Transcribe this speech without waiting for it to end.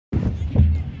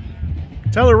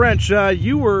Tyler Rench,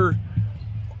 you were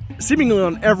seemingly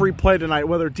on every play tonight,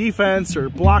 whether defense or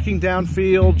blocking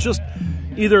downfield, just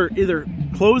either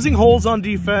closing holes on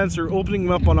defense or opening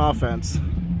them up on offense.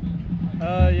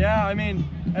 Yeah, I mean,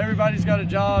 everybody's got a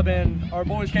job, and our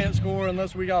boys can't score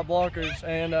unless we got blockers.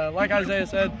 And like Isaiah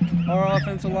said, our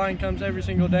offensive line comes every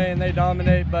single day, and they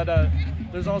dominate. But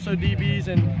there's also DBs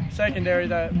and secondary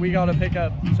that we got to pick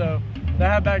up. So the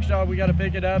halfback's job, we got to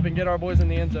pick it up and get our boys in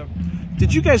the end zone.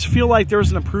 Did you guys feel like there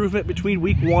was an improvement between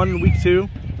week 1 and week 2?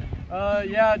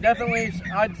 Yeah, definitely.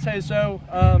 I'd say so.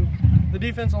 The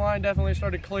defensive line definitely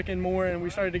started clicking more, and we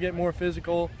started to get more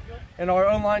physical. And our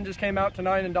own line just came out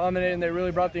tonight and dominated, and they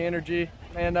really brought the energy.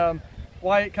 And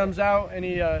Wyatt comes out, and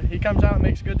he comes out and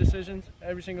makes good decisions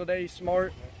every single day. He's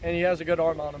smart, and he has a good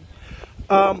arm on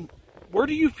him. Where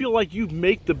do you feel like you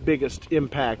make the biggest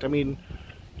impact? I mean,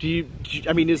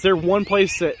 is there one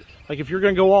place that, like, if you're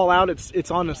going to go all out,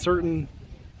 it's on a certain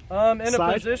in a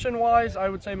side? position-wise, I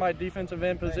would say my defensive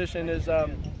end position is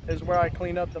where I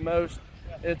clean up the most.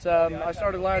 It's I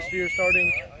started last year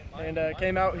starting, and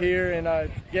came out here and I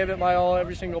gave it my all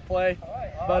every single play.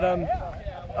 But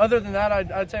other than that,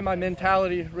 I'd say my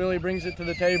mentality really brings it to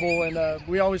the table, and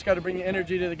we always got to bring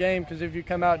energy to the game, because if you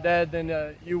come out dead,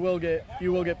 then you will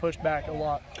get pushed back a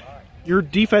lot. Your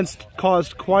defense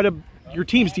caused your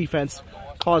team's defense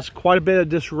caused quite a bit of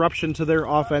disruption to their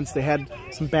offense. They had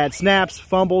some bad snaps,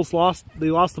 fumbles, they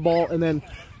lost the ball, and then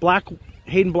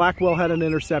Hayden Blackwell had an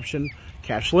interception.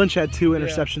 Cash Lynch had 2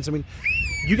 interceptions. Yeah. I mean,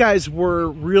 you guys were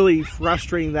really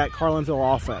frustrating that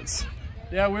Carlinville offense.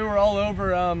 Yeah, we were all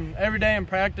over. Every day in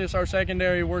practice, our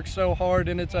secondary works so hard,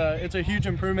 and it's a huge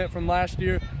improvement from last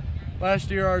year.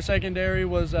 Last year, our secondary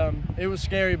was it was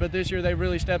scary, but this year they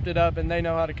really stepped it up, and they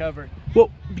know how to cover. Well,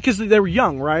 because they were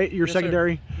young, right? Your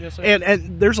secondary? Sir. Yes, sir.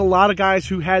 And there's a lot of guys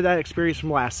who had that experience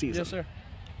from last season. Yes, sir.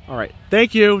 All right.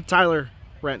 Thank you, Tyler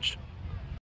Rench.